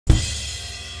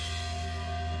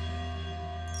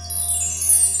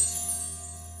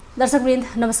दर्शकवृन्द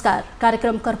नमस्कार।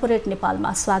 कार्यक्रम कर्पोरेट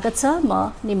नेपालमा स्वागत छ।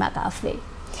 म निमा काफले।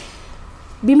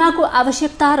 बीमाको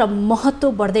आवश्यकता र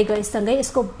महत्त्व बढ्दै गएसँगै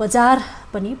यसको बजार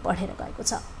पनि बढेर गएको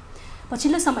छ।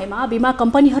 पछिल्लो समयमा बीमा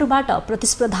कम्पनीहरूबाट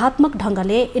प्रतिस्पर्धात्मक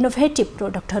ढङ्गले इनोभेटिभ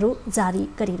प्रोडक्टहरू जारी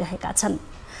गरिरहेका छन्।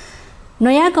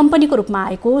 नयाँ कम्पनीको रूपमा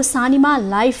आएको सानिमा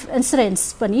लाइफ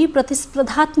इन्सुरेन्स पनि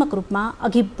प्रतिस्पर्धात्मक रूपमा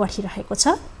अघि बढिरहेको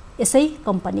छ। यसै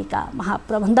कम्पनीका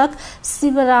महाप्रबन्धक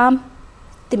शिवराम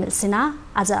तिमलसिना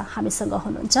आज हामीसँग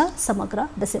हुनुहुन्छ समग्र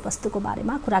विषयवस्तुको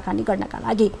बारेमा कुराकानी गर्नका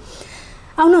लागि।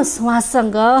 आउनुहोस्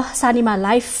उहाँसँग सानिमा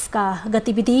लाइफका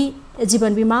गतिविधि,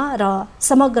 जीवन बिमा र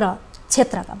समग्र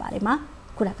क्षेत्रका बारेमा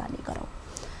कुराकानी गरौँ।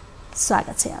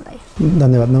 स्वागत छ यहाँलाई।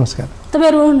 धन्यवाद। नमस्कार।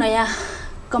 तपाईहरु नयाँ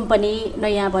कम्पनी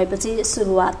नयाँ भएपछि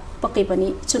सुरुवात पक्कै पनि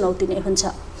चुनौती नै हुन्छ।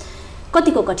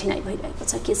 कतिको कठिनाइ भइरहेको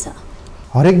छ, के छ?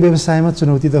 हरेक व्यवसायमा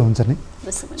चुनौती त हुन्छ नै।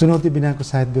 चुनौती बिनाको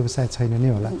सायद व्यवसाय छैन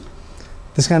नै होला।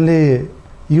 त्यसकारणले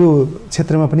यो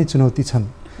क्षेत्रमा पनि चुनौती छन्।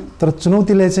 तर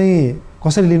चुनौतीलाई चाहिँ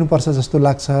कसरी लिनुपर्छ जस्तो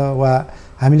लाग्छ वा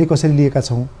हामीले कसरी लिएका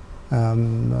छौँ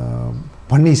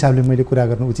भन्ने हिसाबले मैले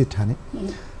कुरा गर्नु उचित ठाने।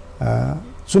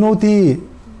 चुनौती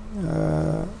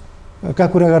का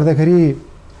कुरा गर्दाखेरि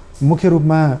मुख्य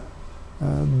रूपमा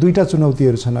दुईटा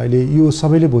चुनौतीहरू छन् अहिले। यो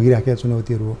सबैले भोगिराखेका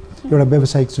चुनौतीहरू हो। एउटा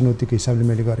व्यावसायिक चुनौतीको हिसाबले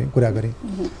मैले कुरा गरेँ।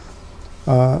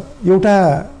 एउटा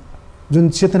जुन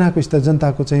चेतनाको स्तर,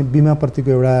 जनताको चाहिँ बिमाप्रतिको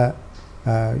एउटा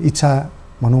इच्छा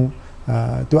भनौँ,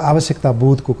 त्यो आवश्यकता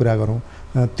बोधको कुरा गरौँ,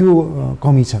 त्यो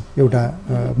कमी छ। एउटा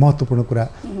महत्त्वपूर्ण कुरा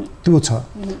त्यो छ।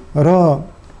 र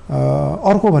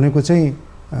अर्को भनेको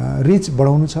चाहिँ रिच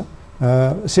बढाउनु छ,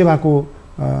 सेवाको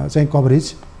चाहिँ कभरेज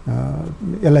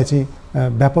यसलाई चाहिँ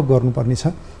व्यापक गर्नुपर्ने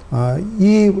छ।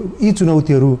 यी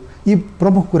चुनौतीहरू, यी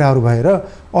प्रमुख कुराहरू भएर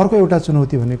अर्को एउटा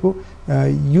चुनौती भनेको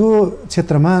यो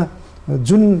क्षेत्रमा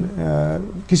जुन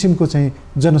किसिमको चाहिँ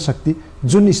जनशक्ति,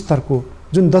 जुन स्तरको,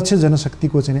 जुन दक्ष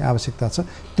जनशक्तिको चाहिँ आवश्यकता छ,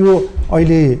 त्यो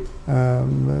अहिले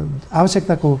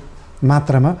आवश्यकताको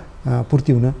मात्रामा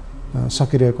पूर्ति हुन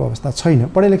सकिरहेको अवस्था छैन।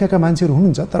 पढे लेखेका मान्छेहरू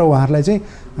हुनुहुन्छ, तर उहाँहरूलाई चाहिँ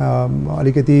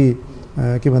अलिकति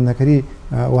के भन्दाखेरि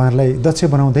उहाँहरूलाई दक्ष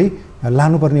बनाउँदै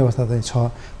लानुपर्ने अवस्था चाहिँ छ।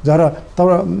 तर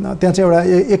त्यहाँ चाहिँ एउटा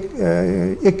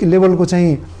एक लेभलको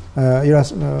चाहिँ एउटा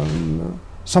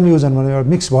संयोजन एउटा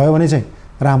मिक्स भयो भने चाहिँ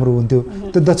राम्रो हुन्थ्यो।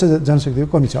 त्यो दक्ष जनशक्तिको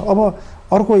कमी छ। अब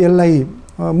अर्को यसलाई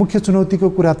मुख्य चुनौतीको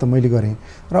कुरा त मैले गरेँ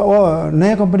र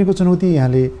नयाँ कम्पनीको चुनौती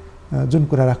यहाँले जुन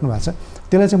कुरा राख्नु भएको छ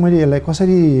त्यसलाई चाहिँ मैले यसलाई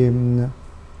कसरी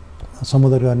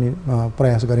सम्बोधन गर्ने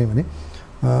प्रयास गरेँ भने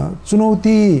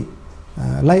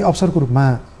चुनौतीलाई अवसरको रूपमा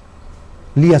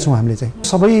लिएका छौँ हामीले चाहिँ।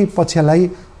 सबै पक्षलाई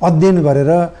अध्ययन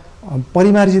गरेर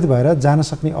परिमार्जित भएर जान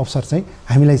सक्ने अवसर चाहिँ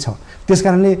हामीलाई छ।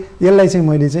 त्यसकारणले यसलाई चाहिँ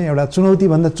मैले चाहिँ एउटा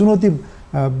चुनौतीभन्दा चुनौती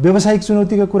व्यावसायिक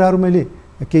चुनौतीका कुराहरू मैले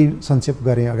केही संक्षेप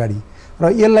गरेँ अगाडि।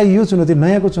 र यसलाई यो चुनौती,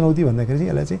 नयाँको चुनौती भन्दाखेरि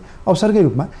चाहिँ यसलाई चाहिँ अवसरकै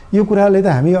रूपमा यो कुराले त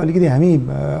हामी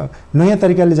नयाँ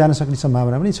तरिकाले जान सक्ने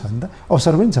सम्भावना पनि छ नि त,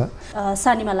 अवसर पनि छ।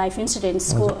 सानिमा लाइफ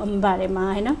इन्सुरेन्सको बारेमा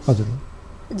हैन? हजुर।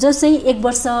 जसै 1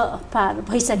 वर्ष पार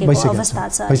भइसकेको अवस्था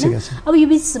छ। अब यो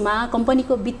बिचमा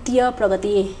कम्पनीको वित्तीय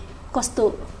प्रगति कस्तो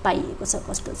पाइएको छ,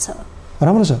 कस्तो छ?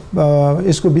 राम्रो छ।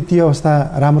 यसको वित्तीय अवस्था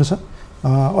राम्रो छ।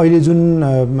 अहिले जुन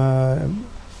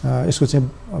यसको चाहिँ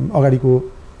अगाडिको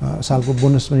सालको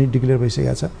बोनस पनि डिक्लेयर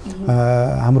भइसकेको छ।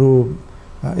 हाम्रो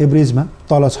एभरेजमा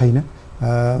तल छैन,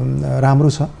 राम्रो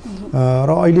छ। र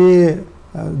अहिले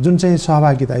जुन चाहिँ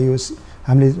सहभागिता, यो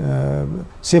हामीले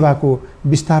सेवाको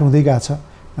विस्तार हुँदै गएको छ।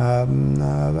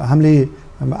 हामीले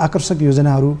आकर्षक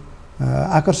योजनाहरू,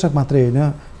 आकर्षक मात्रै होइन,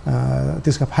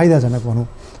 त्यसका फाइदाजनक भनौँ,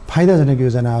 फाइदाजनक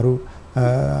योजनाहरू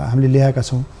हामीले ल्याएका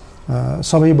छौँ।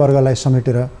 सबै वर्गलाई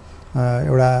समेटेर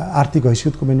एउटा आर्थिक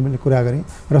हैसियतको पनि मैले कुरा गरेँ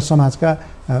र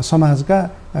समाजका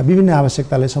विभिन्न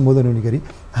आवश्यकतालाई सम्बोधन हुने गरी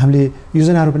हामीले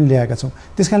योजनाहरू पनि ल्याएका छौँ।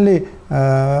 त्यसकारणले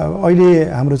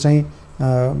अहिले हाम्रो चाहिँ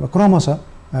क्रमशः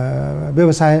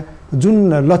व्यवसाय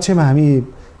जुन लक्ष्यमा हामी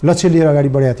लक्ष्य लिएर अगाडि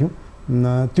बढेका थियौँ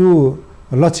त्यो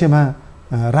लक्ष्यमा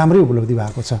राम्रै उपलब्धि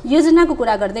भएको छ। योजनाको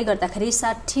कुरा गर्दै गर्दाखेरि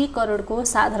 60 करोडको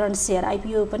साधारण सेयर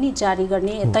आइपिओ पनि जारी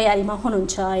गर्ने तयारीमा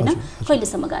हुनुहुन्छ हैन?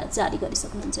 कहिलेसम्म जारी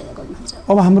गरिसक्नुहुन्छ या गर्नुहुन्छ?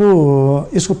 अब हाम्रो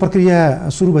यसको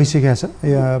प्रक्रिया सुरु भइसकेको छ।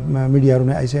 मिडियाहरू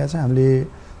नै आइसकेको छ। हामीले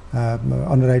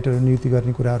अन्डरराइटर नियुक्ति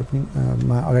गर्ने कुराहरू पनि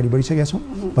अगाडि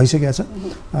भइसकेका छ।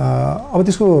 अब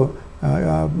त्यसको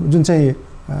जुन चाहिँ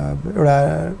एउटा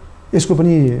यसको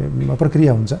पनि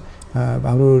प्रक्रिया हुन्छ।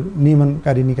 हाम्रो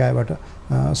नियमनकारी निकायबाट,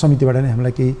 समितिबाट नै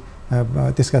हामीलाई केही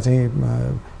त्यसका चाहिँ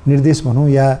निर्देश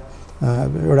भनौँ या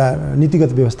एउटा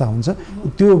नीतिगत व्यवस्था हुन्छ।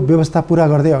 त्यो व्यवस्था पुरा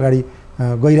गर्दै अगाडि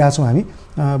गइरहेछौँ हामी।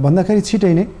 भन्दाखेरि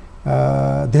छिटै नै,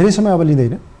 धेरै समय अब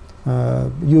लिँदैन।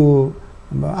 यो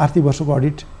आर्थिक वर्षको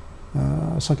अडिट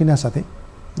सकिन साथै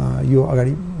यो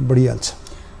अगाडि बढिहाल्छ।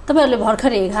 तपाईँहरूले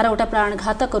भर्खरै 11वटा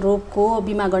प्राणघातक रोगको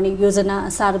बिमा गर्ने योजना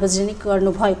सार्वजनिक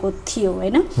गर्नुभएको थियो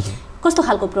होइन? कस्तो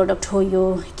खालको प्रोडक्ट हो यो,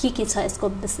 के छ यसको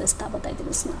विशेषता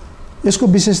बताइदिनुहोस् न। यसको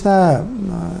विशेषता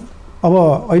अब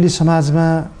अहिले समाजमा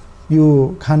यो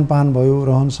खानपान भयो,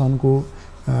 रहन सहनको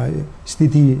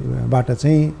स्थितिबाट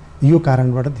चाहिँ यो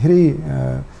कारणबाट धेरै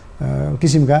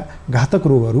किसिमका घातक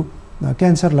रोगहरू,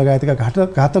 क्यान्सर लगायतका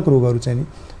घातक रोगहरू चाहिँ नि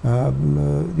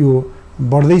यो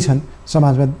बढ्दैछन्,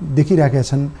 समाजमा देखिराखेका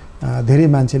छन्। धेरै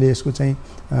मान्छेले यसको चाहिँ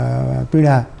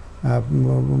पीडा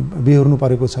बेहोर्नु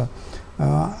परेको छ।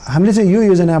 हामीले चाहिँ यो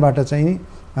योजनाबाट चाहिँ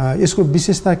यसको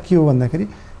विशेषता के हो भन्दाखेरि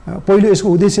पहिलो यसको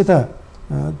उद्देश्य त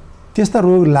त्यस्ता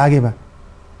रोग लागेमा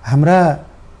हाम्रा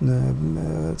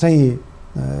चाहिँ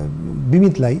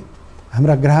बिमितलाई,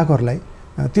 हाम्रा ग्राहकहरूलाई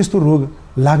त्यस्तो रोग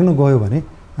लाग्न गयो भने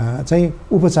चाहिँ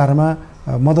उपचारमा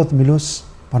मद्दत मिलोस्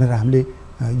भनेर हामीले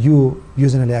यो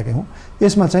योजना ल्याएका हौँ।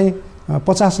 यसमा चाहिँ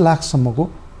 50 लाखसम्मको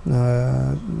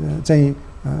चाहिँ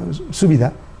सुविधा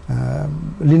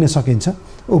लिन सकिन्छ,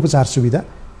 उपचार सुविधा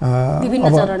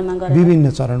विभिन्न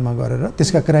चरणमा गरेर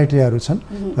त्यसका क्राइटेरियाहरू छन्।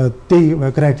 त्यही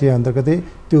क्राइटेरिया अन्तर्गतै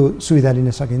त्यो सुविधा लिन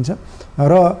सकिन्छ।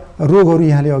 र रोगहरू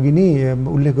यहाँले अघि नै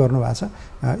उल्लेख गर्नुभएको छ,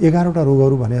 11वटा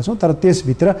रोगहरू भनेका छौँ। तर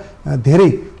त्यसभित्र धेरै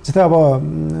जस्तै अब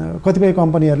कतिपय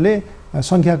कम्पनीहरूले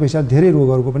सङ्ख्याको हिसाबले धेरै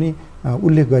रोगहरूको पनि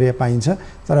उल्लेख गरे पाइन्छ।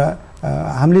 तर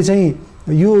हामीले चाहिँ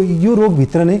यो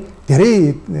रोगभित्र नै धेरै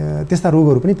त्यस्ता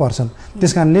रोगहरू पनि पर्छन्।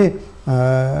 त्यस कारणले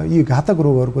यी घातक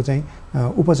रोगहरूको चाहिँ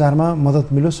उपचारमा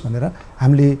मद्दत मिलोस् भनेर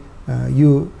हामीले यो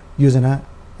योजना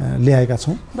ल्याएका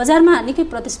छौँ। बजारमा निकै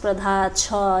प्रतिस्पर्धा छ।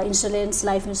 इन्सुरेन्स,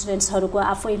 लाइफ इन्सुरेन्सहरूको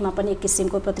आफैमा पनि एक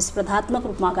किसिमको प्रतिस्पर्धात्मक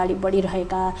रूपमा अगाडि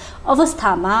बढिरहेका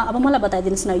अवस्थामा अब मलाई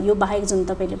बताइदिनुहोस् न, यो बाहेक जुन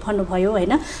तपाईँले भन्नुभयो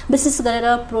होइन, विशेष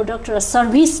गरेर प्रोडक्ट र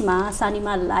सर्भिसमा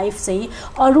सानिमा लाइफ चाहिँ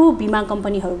अरू बिमा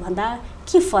कम्पनीहरूभन्दा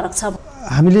के फरक छ?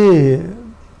 हामीले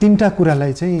 3टा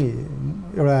कुरालाई चाहिँ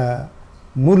एउटा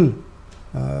मूल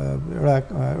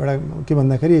एउटा के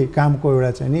भन्दाखेरि कामको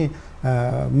एउटा चाहिँ नि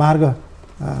मार्ग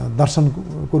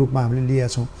दर्शनको रूपमा हामीले लिएका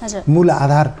छौँ। मूल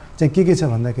आधार चाहिँ के छ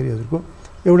भन्दाखेरि हजुरको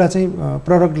एउटा चाहिँ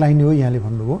प्रडक्ट लाइन हो, यहाँले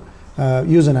भन्नुभयो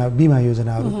योजना, बिमा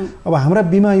योजनाहरू। अब हाम्रा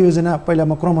बिमा योजना पहिला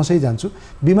म क्रमशः जान्छु।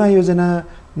 बिमा योजना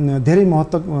धेरै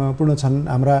महत्त्वपूर्ण छन्।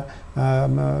 हाम्रा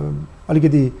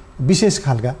अलिकति विशेष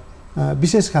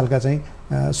खालका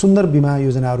चाहिँ सुन्दर बिमा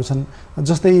योजनाहरू छन्।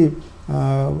 जस्तै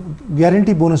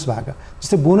ग्यारेन्टी बोनस भएका,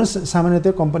 जस्तै बोनस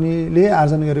सामान्यतया कम्पनीले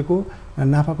आर्जन गरेको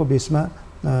नाफाको बेसमा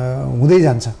हुँदै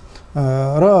जान्छ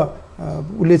र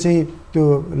उसले चाहिँ त्यो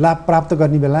लाभ प्राप्त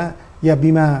गर्ने बेला या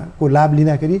बिमाको लाभ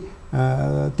लिँदाखेरि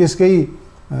त्यसकै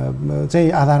चाहिँ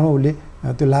आधारमा उसले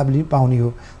त्यो लाभ पाउने हो।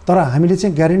 तर हामीले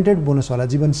चाहिँ ग्यारेन्टेड बोनसवाला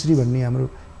जीवनश्री भन्ने हाम्रो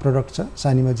प्रडक्ट छ,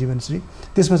 सानिमा जीवनश्री।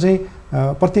 त्यसमा चाहिँ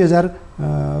प्रति 1000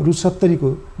 रु 70 को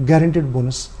ग्यारेन्टेड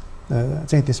बोनस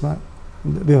चाहिँ त्यसमा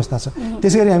व्यवस्था छ।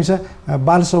 त्यसै गरी हामीसँग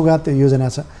बाल सौगात योजना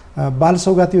छ। बाल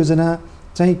सौगात योजना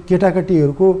चाहिँ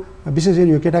केटाकेटीहरूको, विशेष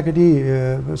गरी यो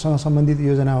केटाकेटीसँग सम्बन्धित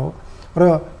योजना हो र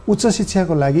उच्च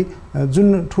शिक्षाको लागि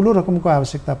जुन ठुलो रकमको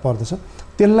आवश्यकता पर्दछ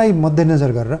त्यसलाई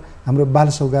मध्यनजर गरेर हाम्रो बाल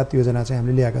सौगात योजना चाहिँ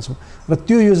हामीले ल्याएका छौँ। र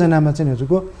त्यो योजनामा चाहिँ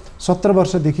हजुरको 17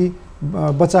 वर्षदेखि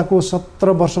बच्चाको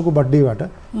 17 वर्षको बर्थडेबाट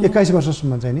 21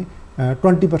 वर्षसम्म चाहिँ नि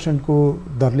 20% को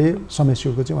दरले समय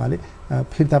शुल्क चाहिँ उहाँले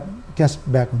फिर्ता क्यास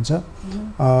ब्याक हुन्छ।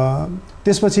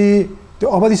 त्यसपछि त्यो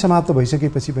अवधि समाप्त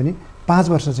भइसकेपछि पनि 5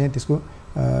 वर्ष चाहिँ त्यसको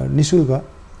निःशुल्क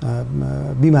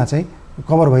बिमा चाहिँ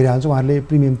कभर भइरहन्छ। उहाँहरूले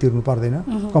प्रिमियम तिर्नु पर्दैन,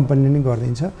 कम्पनीले नै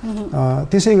गरिदिन्छ।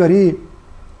 त्यसै गरी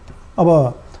अब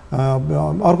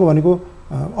अर्को भनेको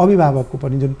अभिभावकको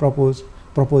पनि जुन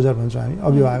प्रपोजर भन्छौँ हामी,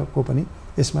 अभिभावकको पनि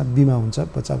यसमा बिमा हुन्छ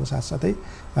बच्चाको साथसाथै।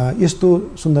 यस्तो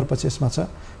सुन्दर पक्ष यसमा छ।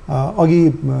 अघि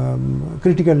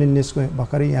क्रिटिकल इलनेसको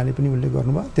भर्खरै यहाँले पनि उल्लेख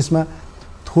गर्नुभयो। त्यसमा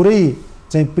थोरै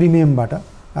चाहिँ प्रिमियमबाट,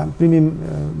 प्रिमियम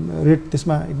रेट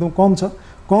त्यसमा एकदम कम छ।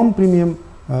 कम प्रिमियम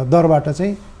दरबाट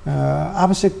चाहिँ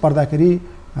आवश्यक पर्दाखेरि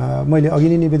मैले अघि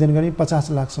नै निवेदन गरेँ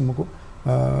 50 लाखसम्मको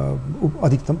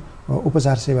अधिकतम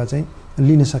उपचार सेवा चाहिँ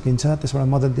लिन सकिन्छ, त्यसबाट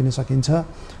मद्दत दिन सकिन्छ।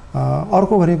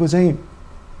 अर्को भनेको चाहिँ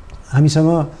हामीसँग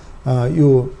यो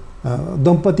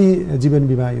दम्पति जीवन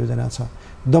बिमा योजना छ।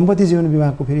 दम्पति जीवन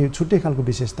बिमाको फेरि छुट्टै खालको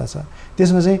विशेषता छ।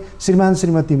 त्यसमा चाहिँ श्रीमान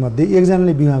श्रीमती मध्ये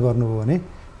एकजनाले बिमा गर्नुभयो भने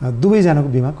दुवैजनाको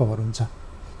बिमा कभर हुन्छ।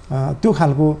 त्यो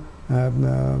खालको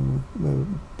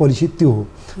पोलिसी त्यो हो।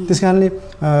 त्यसकारणले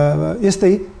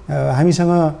यस्तै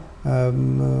हामीसँग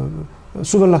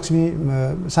शुभलक्ष्मी,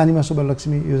 सानिमा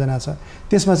शुभलक्ष्मी योजना छ।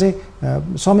 त्यसमा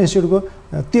चाहिँ समय शेड्युलको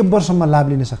 13 वर्षसम्म लाभ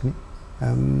लिन सक्ने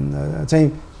चाहिँ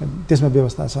त्यसमा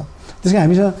व्यवस्था छ। त्यसकारण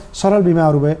हामीसँग सरल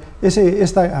बिमाहरू भए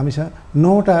यस्ता हामीसँग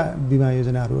 9वटा बिमा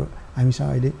योजनाहरू हामीसँग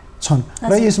अहिले छन्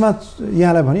र यसमा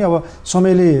यहाँलाई भने अब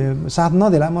समयले साथ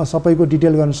नदेला म सबैको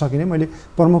डिटेल गर्न सकिनँ मैले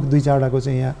प्रमुख 2-4वटाको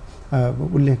चाहिँ यहाँ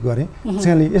उल्लेख गरेँ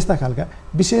त्यसैले यस्ता खालका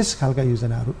विशेष खालका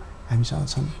योजनाहरू हामीसँग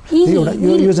छन् एउटा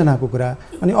यो योजनाको कुरा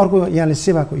अनि अर्को यहाँले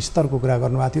सेवाको स्तरको कुरा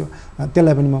गर्नुभएको थियो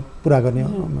त्यसलाई पनि म पुरा गर्ने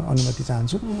अनुमति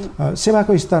चाहन्छु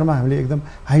सेवाको स्तरमा हामीले एकदम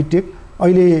हाइटेक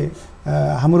अहिले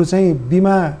हाम्रो चाहिँ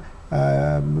बिमा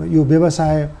यो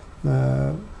व्यवसाय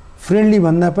फ्रेन्डली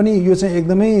भन्दा पनि यो चाहिँ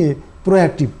एकदमै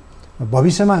प्रोएक्टिभ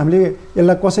भविष्यमा हामीले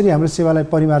यसलाई कसरी हाम्रो सेवालाई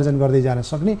परिमार्जन गर्दै जान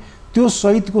सक्ने त्यो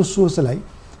सहितको सोचलाई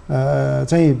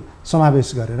चाहिँ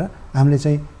समावेश गरेर हामीले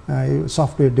चाहिँ यो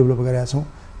सफ्टवेयर डेभलप गरेका छौँ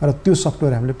र त्यो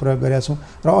सफ्टवेयर हामीले प्रयोग गरेका छौँ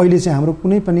र अहिले चाहिँ हाम्रो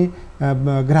कुनै पनि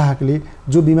ग्राहकले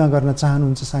जो बिमा गर्न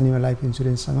चाहनुहुन्छ सानीमा लाइफ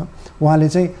इन्सुरेन्ससँग उहाँले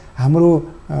चाहिँ हाम्रो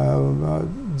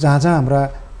जहाँ जहाँ हाम्रा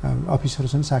अफिसहरू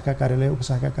छन् शाखा कार्यालय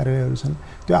उपशाखा कार्यालयहरू छन्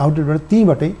त्यो आउटलेटबाट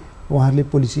त्यहीँबाटै उहाँहरूले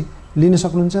पोलिसी लिन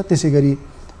सक्नुहुन्छ त्यसै गरी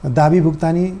दाबी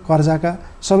भुक्तानी कर्जाका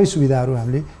सबै सुविधाहरू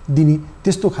हामीले दिने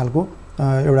त्यस्तो खालको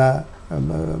एउटा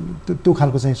त्यो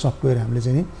खालको चाहिँ सफ्टवेयर हामीले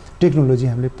चाहिँ टेक्नोलोजी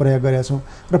हामीले प्रयोग गरेका छौँ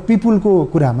र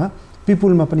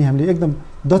पिपुलमा पनि हामीले एकदम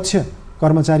दक्ष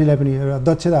कर्मचारीलाई पनि एउटा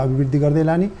दक्षता अभिवृद्धि गर्दै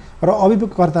लाने र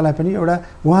अभियोगकर्तालाई पनि एउटा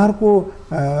उहाँहरूको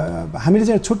हामीले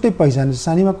चाहिँ छुट्टै पहिचान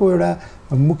सानीमाको एउटा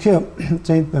मुख्य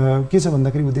चाहिँ के छ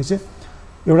भन्दाखेरि उद्देश्य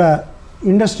एउटा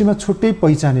इन्डस्ट्रीमा छुट्टै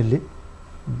पहिचानले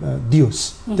दियोस्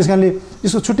त्यस कारणले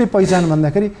यसको छुट्टै पहिचान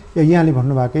भन्दाखेरि यहाँले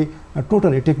भन्नुभएकै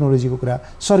टोटल टेक्नोलोजीको कुरा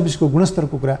सर्भिसको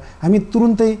गुणस्तरको कुरा हामी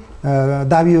तुरुन्तै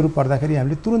दाबीहरू पर्दाखेरि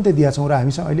हामीले तुरुन्तै दिएका छौँ र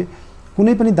हामीसँग अहिले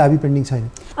कुनै पनि दाबी पेन्डिङ छैन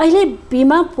अहिले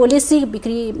बिमा पोलिसी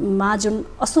बिक्रीमा जुन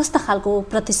अस्वस्थ खालको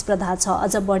प्रतिस्पर्धा छ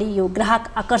अझ बढी यो ग्राहक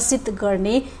आकर्षित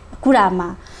गर्ने कुरामा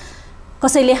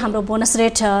कसैले हाम्रो बोनस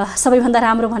रेट सबैभन्दा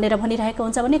राम्रो भनेर भनिरहेको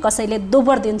हुन्छ भने कसैले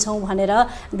दोब्बर दिन्छौँ भनेर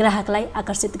ग्राहकलाई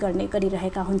आकर्षित गर्ने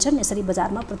गरिरहेका हुन्छन् यसरी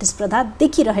बजारमा प्रतिस्पर्धा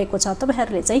देखिरहेको छ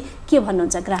तपाईहरूले चाहिँ के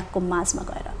भन्नुहुन्छ ग्राहकको माझमा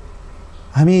गएर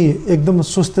हामी एकदम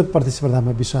स्वस्थ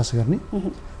प्रतिस्पर्धामा विश्वास गर्ने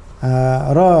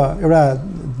र एउटा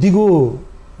दिगो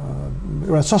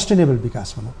एउटा सस्टेनेबल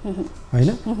विकास भनौँ होइन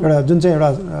एउटा जुन चाहिँ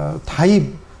एउटा स्थायी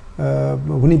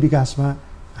हुने विकासमा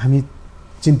हामी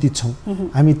चिन्तित छौँ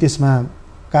हामी त्यसमा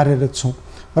कार्यरत छौँ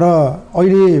र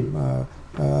अहिले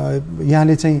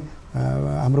यहाँले चाहिँ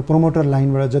हाम्रो प्रमोटर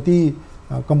लाइनबाट जति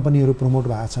कम्पनीहरू प्रमोट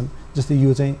भएका छन् जस्तै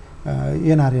यो चाहिँ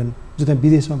एनआरएन जो चाहिँ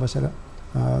विदेशमा बसेर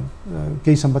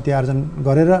केही सम्पत्ति आर्जन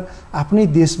गरेर आफ्नै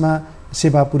देशमा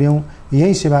सेवा पुर्याउँ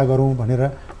यहीँ सेवा गरौँ भनेर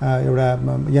एउटा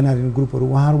एनआरएन ग्रुपहरू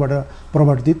उहाँहरूबाट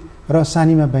प्रवर्तित र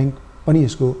सानीमा ब्याङ्क पनि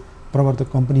यसको प्रवर्तक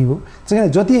कम्पनी हो त्यसैले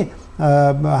जति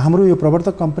हाम्रो यो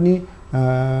प्रवर्तक कम्पनी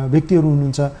व्यक्तिहरू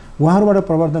हुनुहुन्छ उहाँहरूबाट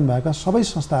प्रवर्तन भएका सबै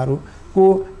संस्थाहरूको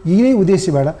यही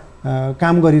उद्देश्यबाट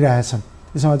काम गरिरहेछन्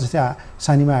त्यसमा जस्तै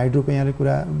सानीमा हाइड्रोको यहाँले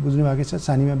कुरा बुझ्नु भएको छ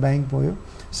सानीमा ब्याङ्क भयो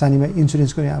सानीमा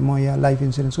इन्सुरेन्सको म यहाँ लाइफ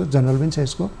इन्सुरेन्सको जनरल पनि छ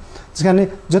यसको त्यस कारणले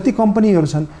जति कम्पनीहरू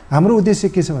छन् हाम्रो उद्देश्य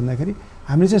के छ भन्दाखेरि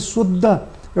हामीले चाहिँ शुद्ध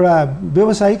एउटा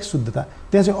व्यावसायिक शुद्धता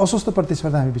त्यहाँ चाहिँ अस्वस्थ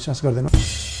प्रतिस्पर्धा हामी विश्वास गर्दैनौँ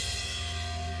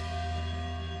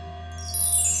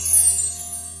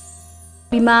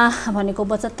बिमा भनेको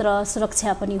बचत र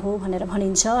सुरक्षा पनि हो भनेर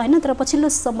भनिन्छ हैन तर पछिल्लो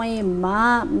समयमा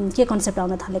के कन्सेप्ट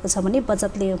आउन थालेको छ भने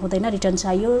बचतले हुँदैन रिटर्न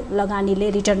चाहियो लगानीले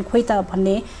रिटर्न खोइ त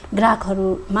भन्ने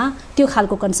ग्राहकहरूमा त्यो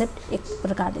खालको कन्सेप्ट एक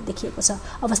प्रकारले देखिएको छ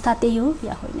अवस्था त्यही हो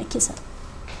या होइन के छ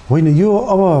होइन यो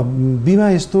अब बिमा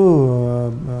यस्तो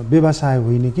व्यवसाय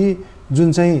होइन कि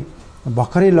जुन चाहिँ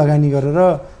भर्खरै लगानी गरेर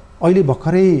अहिले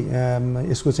भर्खरै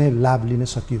यसको चाहिँ लाभ लिन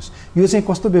सकियोस् यो चाहिँ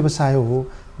कस्तो व्यवसाय हो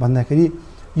भन्दाखेरि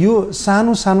यो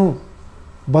सानो सानो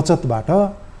बचतबाट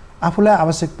आफूलाई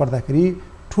आवश्यक पर्दाखेरि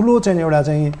ठुलो चाहिँ एउटा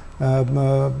चाहिँ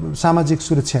सामाजिक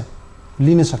सुरक्षा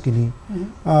लिन सकिने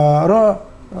र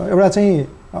एउटा चाहिँ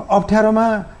अप्ठ्यारोमा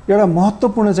एउटा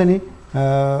महत्त्वपूर्ण चाहिँ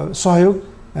सहयोग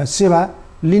सेवा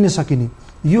लिन सकिने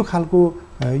यो खालको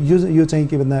यो चाहिँ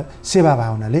के भन्दा सेवा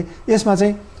भावनाले यसमा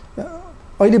चाहिँ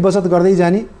अहिले बचत गर्दै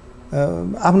जाने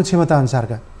आफ्नो क्षमता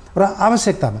अनुसारका र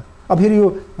आवश्यकतामा अब फेरि यो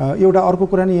एउटा अर्को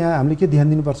कुरा नि यहाँ हामीले के ध्यान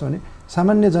दिनुपर्छ भने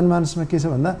सामान्य जनमानसमा के छ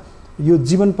भन्दा यो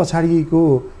जीवन पछाडिको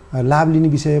लाभ लिने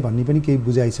विषय भन्ने पनि केही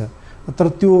बुझाइ छ तर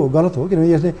त्यो गलत हो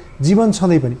किनभने यसले जीवन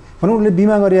छँदै पनि भनौँ उसले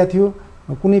बिमा गरेका थियो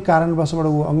कुनै कारणवशबाट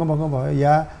ऊ अङ्गभङ्ग भयो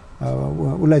या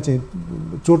उसलाई चाहिँ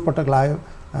चोटपटक लाग्यो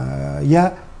या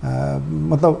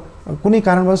मतलब कुनै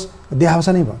कारणवश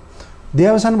देहावसानै भयो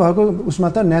देहावसान भएको उसमा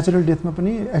त नेचुरल डेथमा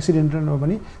पनि एक्सिडेन्टलमा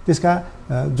पनि त्यसका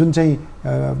जुन चाहिँ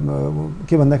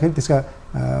के भन्दाखेरि त्यसका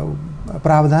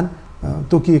प्रावधान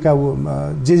तोकिएका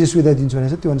जे सुविधा दिन्छ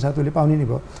भनेको छ त्यो अनुसार त्यसले पाउने नै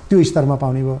भयो त्यो स्तरमा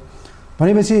पाउने भयो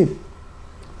भनेपछि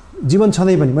जीवन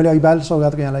छँदै पनि मैले अघि बाल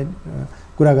सौगातको यहाँलाई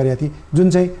कुरा गरेका थिएँ, जुन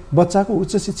चाहिँ बच्चाको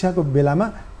उच्च शिक्षाको बेलामा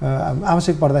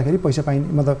आवश्यक पर्दाखेरि पैसा पाइने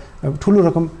मतलब ठुलो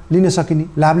रकम लिन सकिने,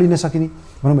 लाभ लिन सकिने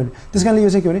भनौँ मैले। त्यस कारणले यो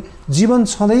चाहिँ के भने जीवन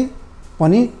छँदै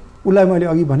पनि उसलाई मैले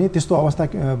अघि भने त्यस्तो अवस्था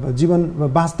जीवन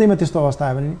बाँच्दैमा त्यस्तो अवस्था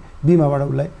आयो भने बिमाबाट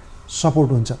उसलाई सपोर्ट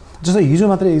हुन्छ। जस्तो हिजो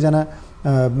मात्रै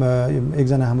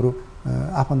एकजना हाम्रो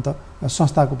आफन्त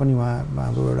संस्थाको पनि उहाँ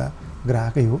हाम्रो एउटा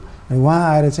ग्राहकै हो, अनि उहाँ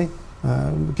आएर चाहिँ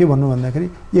के भन्नु भन्दाखेरि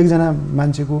एकजना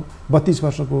मान्छेको 32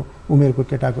 वर्षको उमेरको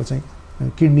केटाको चाहिँ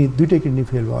दुईटै किडनी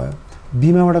फेल भयो,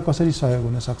 बिमाबाट कसरी सहयोग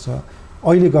हुनसक्छ,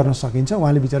 अहिले गर्न सकिन्छ,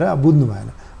 उहाँले बिचरा बुझ्नु भएन।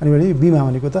 अनि भने बिमा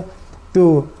भनेको त त्यो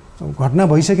घटना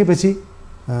भइसकेपछि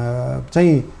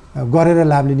चाहिँ गरेर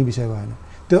लाभ लिने विषय भएन,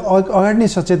 त्यो अगाडि नै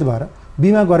सचेत भएर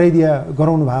बिमा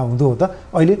गराउनु भए हुँदो हो त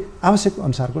अहिले आवश्यक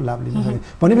अनुसारको लाभ लिन सके।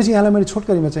 भनेपछि यहाँलाई मैले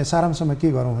छोटकरीमा चाहिँ सारांशमा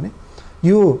के गरौँ भने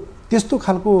यो त्यस्तो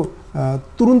खालको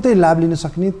तुरुन्तै लाभ लिन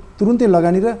सक्ने, तुरुन्तै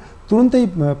लगानी र तुरुन्तै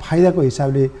फाइदाको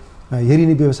हिसाबले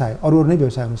हेरिने व्यवसाय अरू नै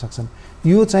व्यवसाय हुन सक्छन्।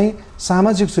 यो चाहिँ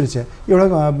सामाजिक सुरक्षा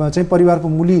एउटा चाहिँ परिवारको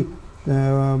मूली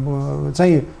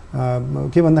चाहिँ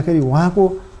के भन्दाखेरि उहाँको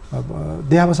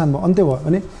देहावसान भयो, अन्त्य भयो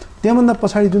भने त्यहाँभन्दा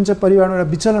पछाडि जुन चाहिँ परिवारमा एउटा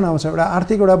विचलन आउँछ, एउटा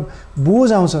आर्थिक एउटा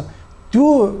बोझ आउँछ,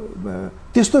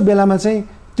 त्यस्तो बेलामा चाहिँ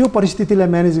त्यो परिस्थितिलाई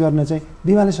म्यानेज गर्न चाहिँ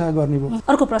बिमाले सहयोग गर्ने भयो।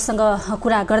 अर्को प्रसङ्ग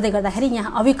कुरा गर्दै गर्दाखेरि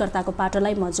यहाँ अभिकर्ताको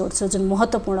पाटोलाई म जोड्छु, जुन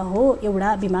महत्त्वपूर्ण हो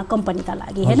एउटा बिमा कम्पनीका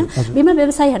लागि, होइन? बिमा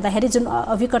व्यवसाय हेर्दाखेरि जुन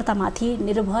अभिकर्तामाथि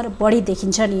निर्भर बढी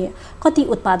देखिन्छ नि, कति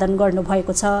उत्पादन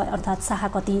गर्नुभएको छ, अर्थात् शाखा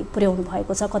कति पुर्याउनु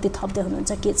भएको छ, कति थप्दै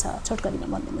हुनुहुन्छ, के छ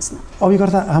छोटकरीमा भनिदिनुहोस् न।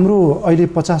 अभिकर्ता हाम्रो अहिले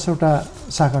 50वटा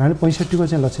शाखा, हामीले 65को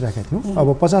चाहिँ लक्ष्य राखेका थियौँ।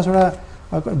 अब 50वटा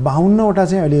 52वटा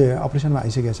चाहिँ अहिले अपरेसनमा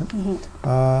आइसकेका छन्।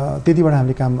 त्यतिबाट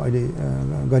हामीले काम अहिले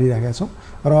गरिरहेका छौँ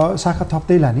र शाखा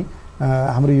थप्दै लाने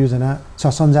हाम्रो योजना छ।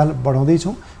 सञ्जाल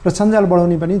बढाउँदैछौँ र सञ्जाल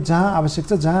बढाउने पनि जहाँ आवश्यक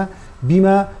छ, जहाँ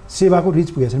बिमा सेवाको रिच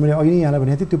पुगेको छ। मैले अघि नै यहाँलाई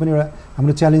भनेको थिएँ, त्यो पनि एउटा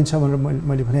हाम्रो च्यालेन्ज छ भनेर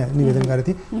मैले भने निवेदन गरेको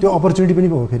थिएँ। त्यो अपर्च्युनिटी पनि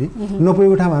भयो, फेरि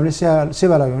नपुगेको ठाउँमा हामीले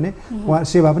सेवा लगायो भने उहाँ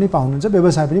सेवा पनि पाउनुहुन्छ,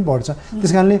 व्यवसाय पनि बढ्छ।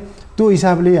 त्यस कारणले त्यो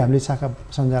हिसाबले हामीले शाखा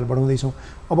सञ्जाल बढाउँदैछौँ।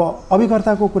 अब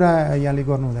अभिकर्ताको कुरा यहाँले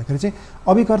गर्नु हुँदाखेरि चाहिँ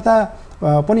अभिकर्ता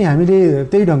पनि हामीले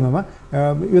त्यही ढङ्गमा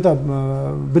यो त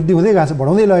वृद्धि हुँदै गएको छ,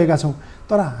 बढाउँदै लगेका छौँ।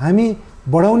 तर हामी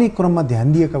बढाउने क्रममा ध्यान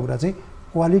दिएका कुरा चाहिँ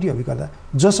क्वालिटी अभिकर्ता,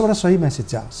 जसबाट सही मेसेज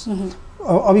जाओस्।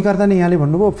 अभिकर्ता नै यहाँले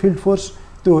भन्नुभयो फिल्ड फोर्स,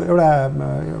 त्यो एउटा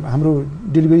हाम्रो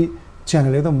डेलिभरी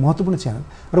च्यानल एकदम महत्त्वपूर्ण च्यानल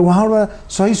र उहाँबाट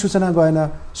सही सूचना गएन,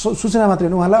 सूचना मात्रै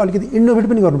होइन, उहाँलाई अलिकति इनोभेट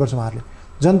पनि गर्नुपर्छ। उहाँहरूले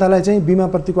जनतालाई चाहिँ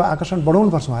बिमाप्रतिको आकर्षण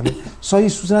बढाउनुपर्छ, उहाँहरूले सही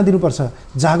सूचना दिनुपर्छ,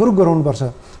 जागरुक गराउनुपर्छ।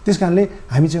 त्यस कारणले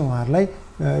हामी चाहिँ उहाँहरूलाई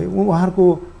उहाँहरूको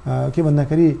के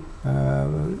भन्दाखेरि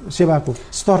सेवाको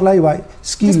स्तरलाई वा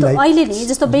स्किललाई अहिले नै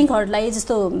जस्तो ब्याङ्कहरूलाई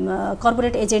जस्तो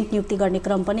कर्पोरेट एजेन्ट नियुक्ति गर्ने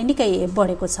क्रम पनि निकै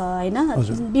बढेको छ, होइन?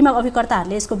 बिमा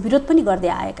अभिकर्ताहरूले यसको विरोध पनि गर्दै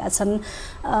आएका छन्,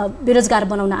 बेरोजगार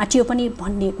बनाउन आँटियो पनि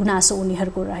भन्ने गुनासो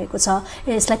उनीहरूको रहेको छ।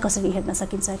 यसलाई कसरी हेर्न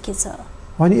सकिन्छ, के छ?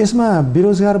 होइन, यसमा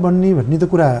बेरोजगार बन्ने भन्ने त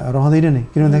कुरा रहँदैन नै,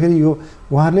 किन भन्दाखेरि यो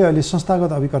उहाँहरूले अहिले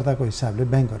संस्थागत अभिकर्ताको हिसाबले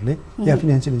ब्याङ्कहरूले या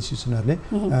फाइनेन्सियल इन्स्टिट्युसनहरूले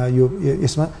यो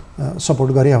यसमा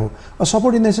सपोर्ट गरे हो।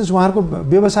 सपोर्ट इन द सेन्स उहाँहरूको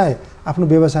व्यवसाय, आफ्नो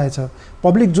व्यवसाय छ,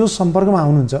 पब्लिक जो सम्पर्कमा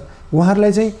आउनुहुन्छ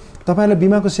उहाँहरूलाई चाहिँ तपाईँहरूलाई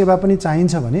बिमाको सेवा पनि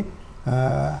चाहिन्छ भने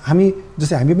हामी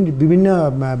जस्तै हामी पनि विभिन्न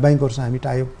ब्याङ्कहरूसँग हामी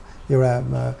टाइप एउटा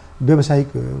व्यावसायिक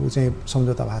चाहिँ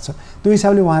सम्झौता भएको छ। त्यो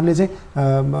हिसाबले उहाँहरूले चाहिँ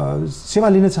सेवा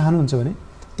लिन चाहनुहुन्छ भने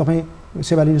तपाईँ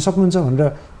सेवा लिन सक्नुहुन्छ भनेर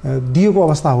दिएको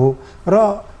अवस्था हो। र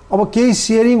अब केही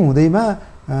सेयरिङ हुँदैमा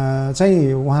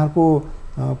चाहिँ उहाँहरूको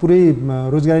पुरै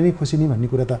रोजगारी नै खोसिने भन्ने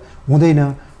कुरा त हुँदैन।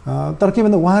 तर के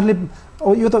भन्दा उहाँहरूले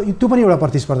यो त त्यो पनि एउटा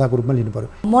प्रतिस्पर्धाको रूपमा लिनु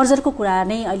पर्यो। मर्जरको कुरा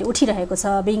नै अहिले उठिरहेको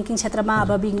छ ब्याङ्किङ क्षेत्रमा,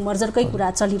 अब मर्जरकै कुरा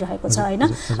चलिरहेको छ, होइन?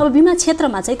 अब बिमा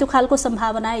क्षेत्रमा चाहिँ त्यो खालको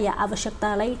सम्भावना या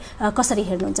आवश्यकतालाई कसरी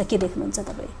हेर्नुहुन्छ, के देख्नुहुन्छ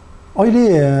तपाईँ? अहिले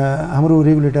हाम्रो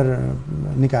रेगुलेटर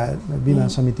निकाय बिमा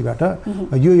समितिबाट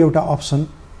यो एउटा अप्सन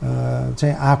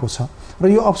चाहिँ आएको छ र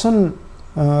यो अप्सन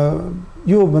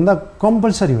यो भन्दा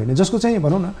कम्पलसरी होइन, जसको चाहिँ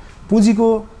भनौँ न पुँजीको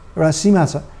एउटा सीमा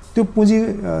छ, त्यो पुँजी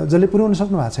जसले पुर्याउन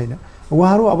सक्नु भएको छैन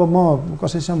उहाँहरू अब म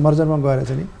कसैसँग मर्जरमा गएर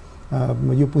चाहिँ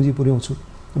यो पुँजी पुर्याउँछु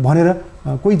भनेर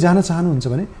कोही जान चाहनुहुन्छ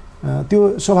भने त्यो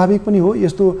स्वाभाविक पनि हो।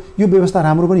 यस्तो यो व्यवस्था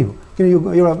राम्रो पनि हो, किन यो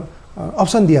एउटा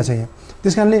अप्सन दिएको छ यहाँ।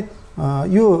 त्यस कारणले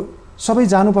यो सबै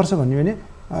जानुपर्छ भन्यो भने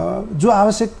जो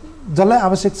आवश्यक, जसलाई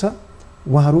आवश्यक छ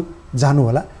उहाँहरू जानु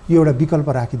होला, यो एउटा विकल्प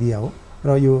राखिदिया हो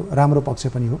र यो राम्रो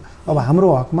पक्ष पनि हो। अब हाम्रो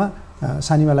हकमा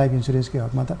सानिमा लाइफ इन्सुरेन्सकै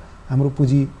हकमा त हाम्रो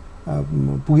पुँजी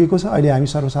पुगेको छ, अहिले हामी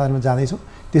सर्वसाधारणमा जाँदैछौँ।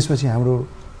 त्यसपछि हाम्रो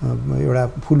एउटा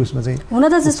फुल उसमा चाहिँ हुन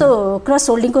त जस्तो क्रस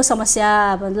होल्डिङको समस्या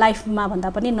लाइफमा भन्दा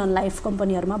पनि नन लाइफ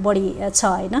कम्पनीहरूमा बढी छ,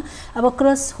 होइन? अब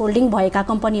क्रस होल्डिङ भएका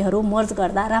कम्पनीहरू मर्ज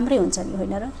गर्दा राम्रै हुन्छ नि,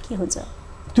 होइन र? के हुन्छ?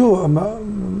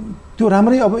 त्यो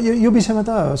राम्रै अब यो विषयमा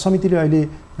त समितिले अहिले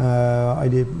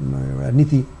एउटा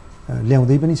नीति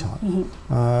ल्याउँदै पनि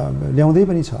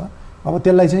छ अब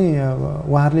त्यसलाई चाहिँ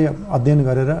उहाँहरूले अध्ययन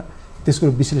गरेर त्यसको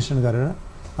विश्लेषण गरेर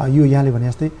यो यहाँले भने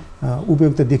जस्तै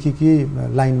उपयुक्त देखिए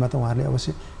लाइनमा त उहाँहरूले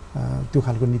अवश्य त्यो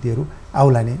खालको नीतिहरू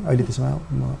आउला नै अहिले त्यसमा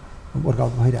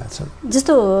वर्कआउट भइरहेछ।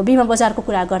 जस्तो बिमा बजारको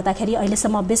कुरा गर्दाखेरि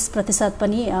अहिलेसम्म 20%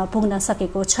 पनि पुग्न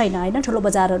सकेको छैन होइन, ठुलो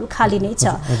बजारहरू खाली नै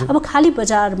छ। अब खाली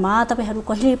बजारमा तपाईँहरू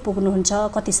कहिले पुग्नुहुन्छ,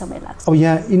 कति समय लाग्छ? अब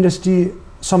यहाँ इन्डस्ट्री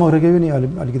समग्रकै पनि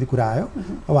अलिकति कुरा आयो।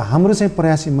 अब हाम्रो चाहिँ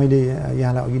प्रयास मैले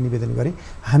यहाँलाई अघि निवेदन गरेँ,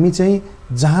 हामी चाहिँ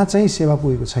जहाँ चाहिँ सेवा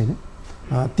पुगेको छैन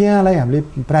त्यहाँलाई हामीले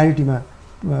प्रायोरिटीमा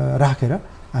राखेर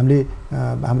हामीले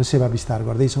हाम्रो सेवा विस्तार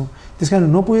गर्दैछौँ। त्यस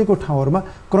कारण नपुगेको ठाउँहरूमा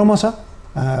क्रमशः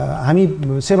हामी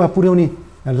सेवा पुर्याउने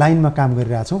लाइनमा काम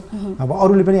गरिरहेछौँ। अब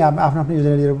अरूले पनि आफ्नो आफ्नो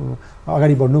योजना लिएर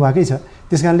अगाडि बढ्नु भएकै छ।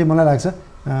 त्यस कारणले मलाई लाग्छ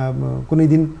कुनै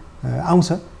दिन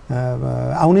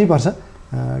आउनै पर्छ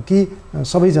कि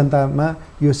सबै जनतामा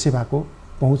यो सेवाको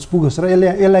पहुँच पुगोस् र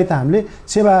यसलाई त हामीले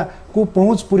सेवाको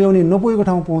पहुँच पुर्याउने नपुगेको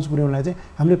ठाउँमा पहुँच पुर्याउनलाई चाहिँ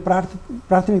हामीले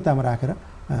प्राथमिकतामा राखेर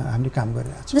हामीले काम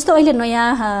गरिरहेको छौँ। जस्तो अहिले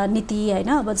नयाँ नीति होइन,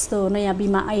 अब जस्तो नयाँ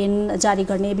बिमा ऐन जारी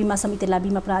गर्ने, बिमा समितिलाई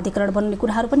बिमा प्राधिकरण बनाउने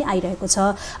कुराहरू पनि आइरहेको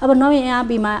छ। अब नयाँ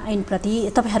बिमा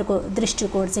ऐनप्रति तपाईँहरूको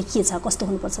दृष्टिकोण चाहिँ के छ, कस्तो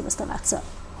हुनुपर्छ जस्तो लाग्छ?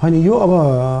 होइन, यो अब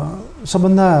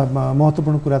सबभन्दा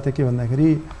महत्त्वपूर्ण कुरा त के भन्दाखेरि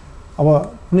अब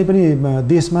कुनै पनि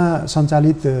देशमा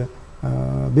सञ्चालित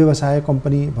व्यवसाय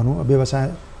कम्पनी भनौँ, व्यवसाय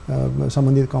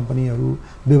सम्बन्धित कम्पनीहरू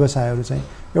व्यवसायहरू चाहिँ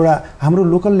एउटा हाम्रो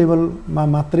लोकल लेभलमा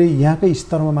मात्रै यहाँकै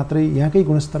स्तरमा मात्रै यहाँकै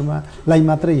गुणस्तरमालाई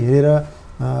मात्रै हेरेर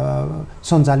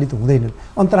सञ्चालित हुँदैनन्।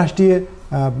 अन्तर्राष्ट्रिय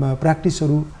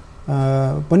प्र्याक्टिसहरू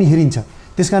पनि हेरिन्छ।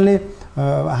 त्यस कारणले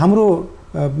हाम्रो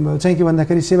चाहिँ के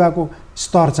भन्दाखेरि सेवाको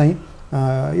स्तर चाहिँ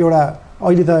एउटा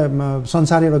अहिले त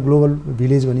संसार एउटा ग्लोबल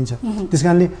भिलेज भनिन्छ। त्यस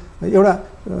कारणले एउटा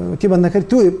के भन्दाखेरि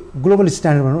त्यो ग्लोबल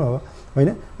स्ट्यान्डर्ड भनौँ अब होइन,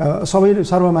 सबै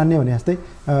सर्वमान्य भने जस्तै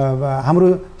हाम्रो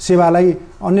सेवालाई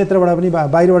अन्यत्रबाट पनि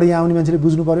बाहिरबाट यहाँ आउने मान्छेले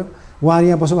बुझ्नु पऱ्यो, उहाँ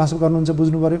यहाँ बसोबास गर्नुहुन्छ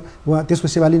बुझ्नु पऱ्यो, उहाँ त्यसको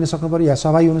सेवा लिन सक्नु पऱ्यो या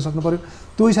सहभागी हुन सक्नु पऱ्यो।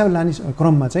 त्यो हिसाबले लाने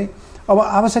क्रममा चाहिँ अब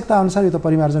आवश्यकता अनुसार यो त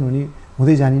परिमार्जन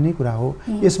हुँदै जाने नै कुरा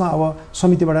हो। यसमा अब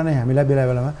समितिबाट नै हामीलाई बेला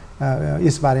बेलामा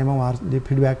यसबारेमा उहाँहरूले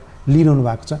फिडब्याक लिइरहनु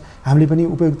भएको छ। हामीले पनि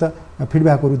उपयुक्त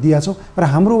फिडब्याकहरू दिएका छौँ र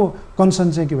हाम्रो कन्सर्न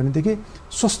चाहिँ के भनेदेखि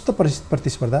स्वस्थ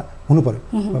प्रतिस्पर्धा हुनु पर्यो,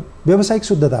 व्यावसायिक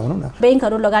शुद्धता भनौँ न।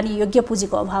 ब्याङ्कहरू लगानी योग्य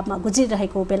पुँजीको अभावमा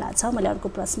गुज्रिरहेको बेला छ। मैले अर्को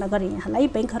प्रश्न गरेँ यहाँलाई,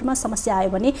 ब्याङ्कहरूमा समस्या आयो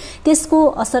भने त्यसको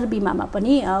असर बिमामा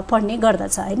पनि पर्ने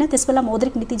गर्दछ होइन, त्यसबेला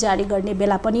मौद्रिक नीति जारी गर्ने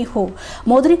बेला पनि हो।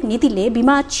 मौद्रिक नीतिले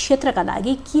बिमा क्षेत्रका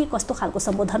लागि के कस्तो खालको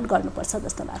सम्बोधन गर्नुपर्छ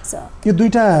जस्तो लाग्छ? यो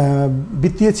दुईटा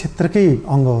वित्तीय क्षेत्रकै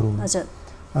अङ्गहरू हुन्। हजुर,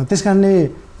 त्यस कारणले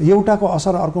एउटाको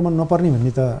असर अर्कोमा नपर्ने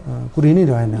भन्ने त कुरै नै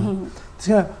रहेन। त्यस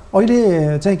कारण अहिले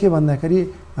चाहिँ के भन्दाखेरि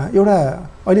एउटा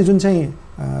अहिले जुन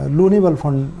चाहिँ लो लेभल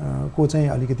फन्डको चाहिँ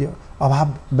अलिकति अभाव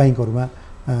ब्याङ्कहरूमा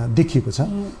देखिएको छ,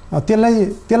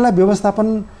 त्यसलाई व्यवस्थापन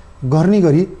गर्ने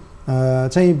गरी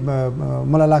चाहिँ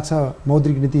मलाई लाग्छ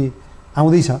मौद्रिक नीति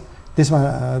आउँदैछ। त्यसमा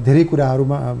धेरै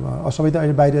कुराहरूमा सबै त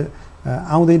अहिले बाहिर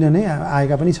आउँदैन नै,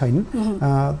 आएका पनि छैनन्।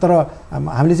 तर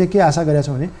हामीले चाहिँ के आशा गरेका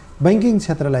छौँ भने ब्याङ्किङ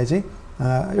क्षेत्रलाई चाहिँ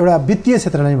एउटा वित्तीय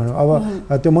क्षेत्रलाई भनौँ, अब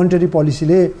त्यो मोनिटरी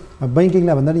पोलिसीले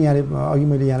ब्याङ्किङलाई भन्दा नि यहाँले अघि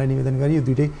मैले यहाँलाई निवेदन गरेँ, यो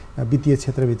दुइटै वित्तीय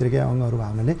क्षेत्रभित्रकै अङ्गहरू भएको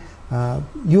हुनाले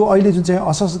यो अहिले जुन चाहिँ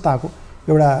असहजताको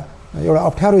एउटा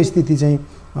अप्ठ्यारो स्थिति चाहिँ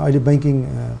अहिले ब्याङ्किङ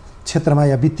क्षेत्रमा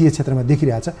या वित्तीय क्षेत्रमा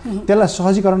देखिरहेछ, त्यसलाई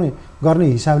सहजीकरण गर्ने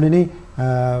हिसाबले नै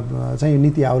चाहिँ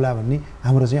नीति आउला भन्ने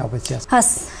हाम्रो चाहिँ अपेक्षा छ।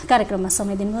 हस्, कार्यक्रममा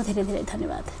समय दिनुभयो, धेरै धेरै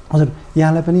धन्यवाद। हजुर,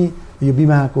 यहाँलाई पनि यो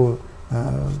बिमाको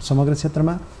समग्र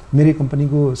क्षेत्रमा मेरै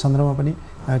कम्पनीको सन्दर्भमा पनि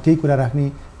केही कुरा राख्ने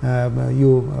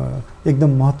यो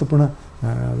एकदम महत्त्वपूर्ण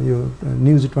यो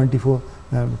न्युज 24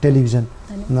 टेलिभिजन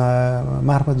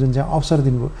मार्फत जुन चाहिँ अवसर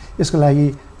दिनुभयो, यसको लागि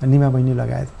निमा बहिनी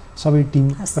लगायत सबै टिम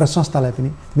र संस्थालाई पनि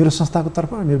मेरो संस्थाको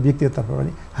तर्फ र मेरो व्यक्तिगत तर्फबाट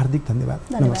पनि हार्दिक धन्यवाद।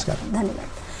 नमस्कार। धन्यवाद।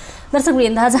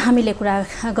 दर्शकवृन्द, आज हामीले कुरा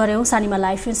गऱ्यौँ सानिमा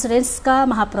लाइफ इन्सुरेन्सका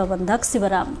महाप्रबन्धक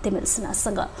शिवराम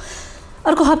तिमल्सिनासँग।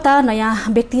 अर्को हप्ता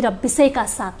नयाँ व्यक्ति र विषयका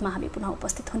साथमा हामी पुनः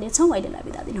उपस्थित हुनेछौँ। अहिलेलाई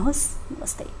बिदा दिनुहोस्।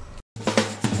 नमस्ते।